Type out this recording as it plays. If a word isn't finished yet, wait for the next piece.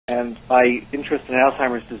And my interest in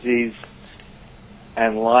Alzheimer's disease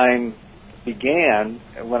and Lyme began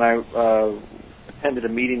when I attended a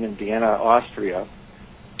meeting in Vienna, Austria,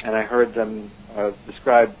 and I heard them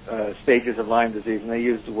describe stages of Lyme disease, and they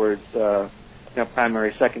used the words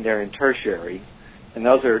primary, secondary, and tertiary, and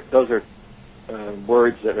those are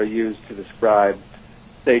words that are used to describe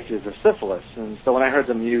stages of syphilis. And so when I heard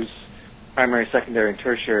them use primary, secondary, and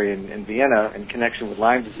tertiary in Vienna in connection with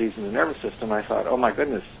Lyme disease in the nervous system, I thought, oh my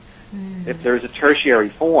goodness, if there's a tertiary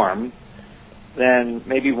form, then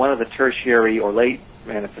maybe one of the tertiary or late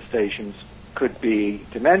manifestations could be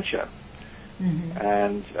dementia.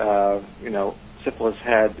 And, syphilis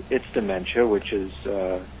had its dementia, which is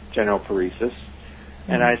general paresis.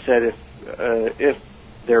 And I said, if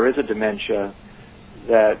there is a dementia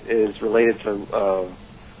that is related to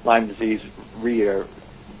Lyme disease reoccurring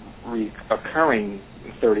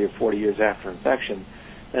 30 or 40 years after infection,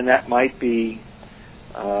 then that might be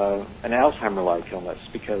an Alzheimer-like illness,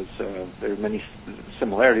 because there are many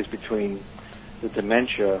similarities between the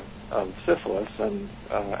dementia of syphilis and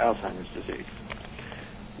Alzheimer's disease.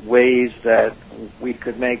 Ways that we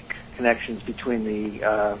could make connections between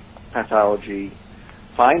the pathology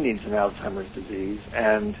findings in Alzheimer's disease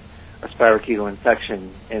and a spirochetal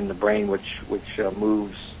infection in the brain, which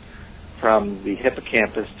moves from the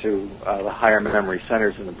hippocampus to the higher memory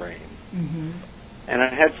centers in the brain. And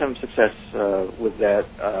I had some success with that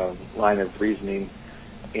line of reasoning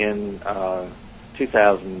in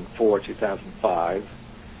 2004, 2005,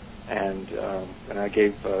 and I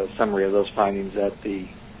gave a summary of those findings at the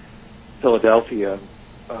Philadelphia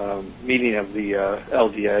meeting of the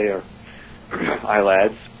LDA, or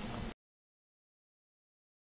ILADS,